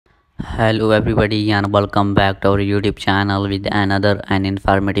Hello everybody and welcome back to our YouTube channel with another and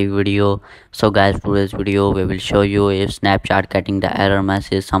informative video. So guys, today's video we will show you if Snapchat getting the error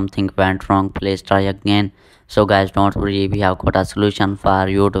message something went wrong, please try again. So guys, don't worry, we have got a solution for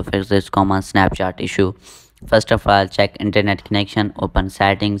you to fix this common Snapchat issue. First of all, check internet connection, open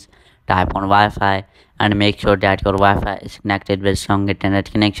settings, type on Wi-Fi and make sure that your Wi-Fi is connected with strong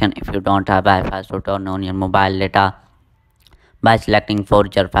internet connection. If you don't have Wi-Fi, so turn on your mobile data by selecting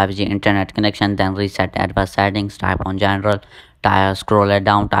 4G or 5G internet connection. Then reset advanced settings, type on general, scroll it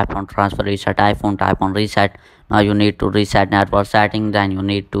down, type on transfer reset iPhone, type on reset. Now you need to reset network setting. Then you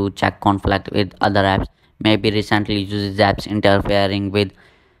need to check conflict with other apps. Maybe recently used apps interfering with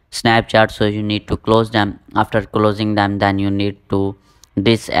Snapchat, so you need to close them. After closing them, then you need to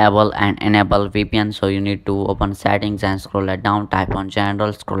disable and enable VPN. So you need to open settings and scroll it down, type on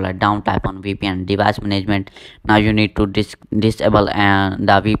general, scroll it down, type on VPN device management. Now you need to disable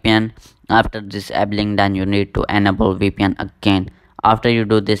the VPN. After disabling, then you need to enable VPN again. After you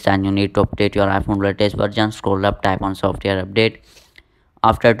do this, then you need to update your iPhone latest version. Scroll up, type on software update.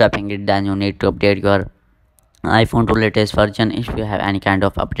 After tapping it, then you need to update your iPhone to latest version if you have any kind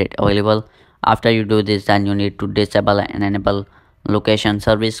of update available. After you do this, then you need to disable and enable location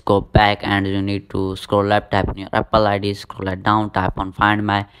service. Go back and you need to scroll up, type on your Apple ID, scroll it down, type on find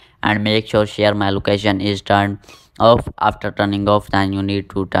my, and make sure share my location is turned off. After turning off, then you need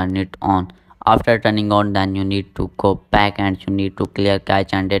to turn it on. After turning on, then you need to go back and you need to clear cache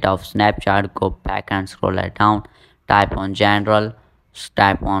and data of Snapchat. Go back and scroll it down, type on general,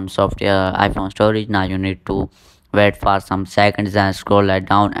 type on software iPhone storage. Now you need to wait for some seconds and scroll it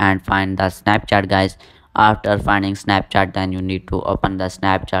down and find the Snapchat, guys. After finding Snapchat, then you need to open the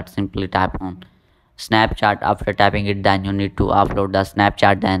Snapchat. Simply tap on Snapchat. After tapping it, then you need to upload the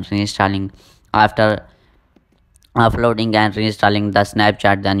Snapchat, then reinstalling. After uploading and reinstalling the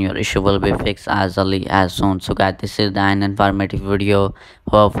Snapchat, then your issue will be fixed as early as soon. So guys, this is an informative video.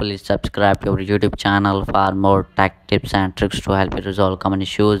 Hopefully subscribe to our YouTube channel for more tech tips and tricks to help you resolve common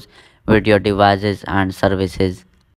issues with your devices and services.